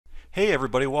Hey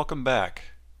everybody, welcome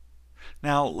back.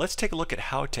 Now let's take a look at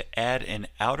how to add an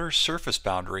outer surface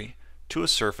boundary to a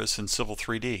surface in Civil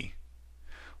 3D.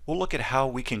 We'll look at how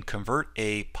we can convert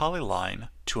a polyline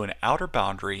to an outer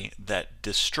boundary that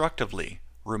destructively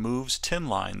removes tin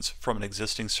lines from an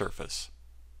existing surface.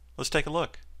 Let's take a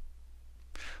look.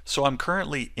 So I'm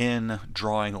currently in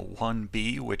drawing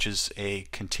 1B, which is a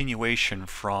continuation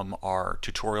from our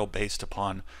tutorial based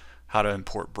upon how to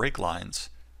import break lines.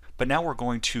 But now we're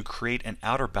going to create an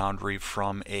outer boundary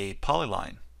from a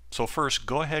polyline. So first,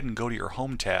 go ahead and go to your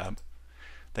Home tab,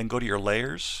 then go to your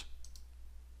Layers,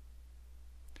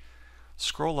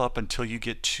 scroll up until you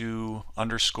get to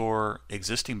underscore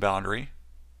existing boundary.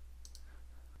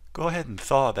 Go ahead and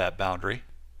thaw that boundary,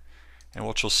 and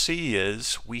what you'll see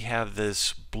is we have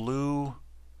this blue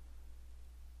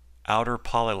outer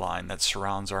polyline that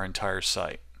surrounds our entire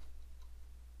site.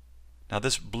 Now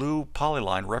this blue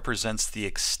polyline represents the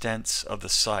extents of the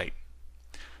site.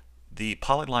 The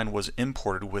polyline was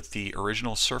imported with the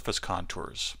original surface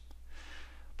contours.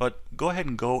 But go ahead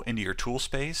and go into your tool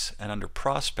space, and under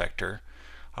Prospector,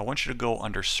 I want you to go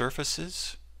under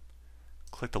Surfaces,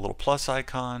 click the little plus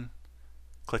icon,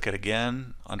 click it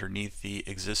again underneath the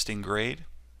existing grade,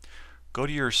 go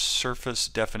to your Surface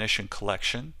Definition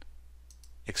Collection,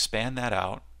 expand that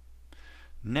out.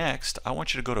 Next, I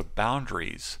want you to go to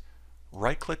Boundaries,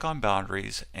 right-click on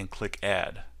Boundaries and click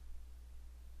Add.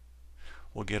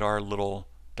 We'll get our little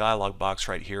dialog box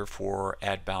right here for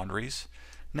Add Boundaries.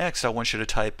 Next, I want you to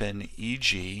type in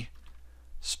EG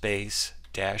space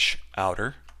dash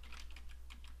outer.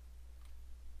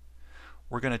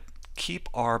 We're going to keep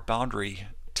our boundary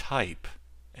type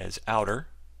as outer.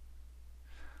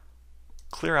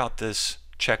 Clear out this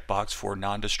checkbox for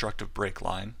non-destructive break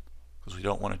line, because we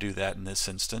don't want to do that in this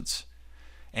instance,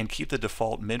 and keep the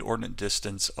default mid-ordinate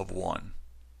distance of 1.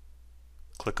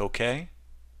 Click OK.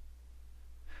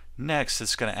 Next,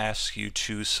 it's going to ask you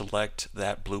to select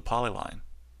that blue polyline.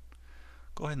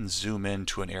 Go ahead and zoom in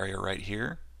to an area right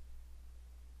here.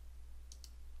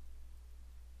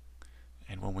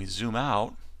 And when we zoom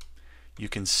out, you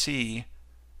can see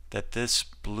that this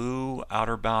blue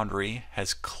outer boundary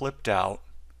has clipped out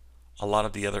a lot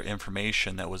of the other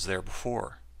information that was there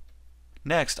before.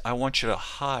 Next, I want you to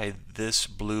hide this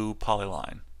blue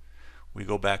polyline. We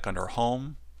go back under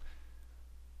Home,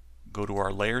 go to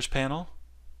our Layers panel,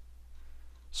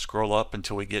 scroll up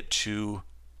until we get to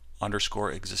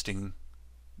underscore existing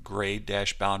grade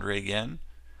dash boundary again.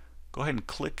 Go ahead and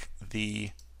click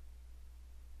the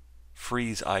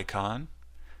freeze icon,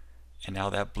 and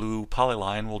now that blue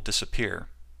polyline will disappear.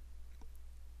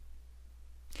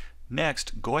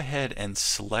 Next, go ahead and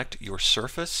select your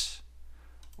surface.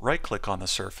 Right-click on the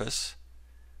surface,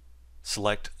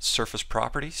 select Surface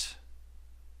Properties,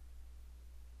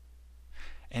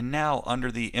 and now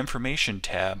under the Information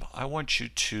tab, I want you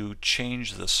to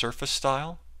change the surface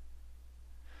style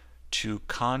to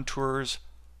Contours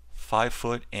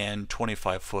 5-foot and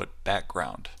 25-foot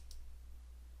background.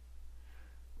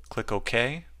 Click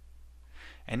OK,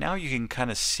 and now you can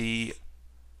kind of see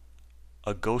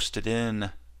a ghosted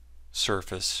in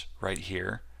surface right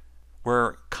here,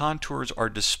 where contours are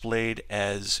displayed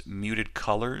as muted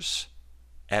colors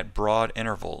at broad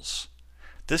intervals.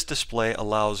 This display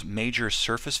allows major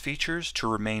surface features to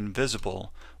remain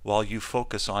visible while you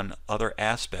focus on other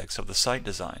aspects of the site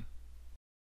design.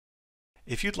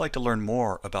 If you'd like to learn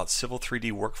more about Civil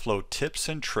 3D workflow tips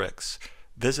and tricks,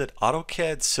 visit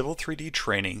AutoCAD Civil3D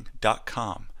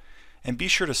Training.com and be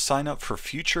sure to sign up for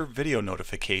future video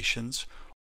notifications,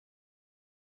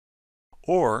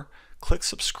 or click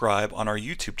subscribe on our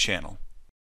YouTube channel.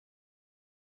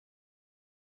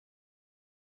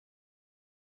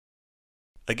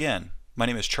 Again, my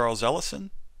name is Charles Ellison.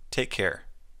 Take care.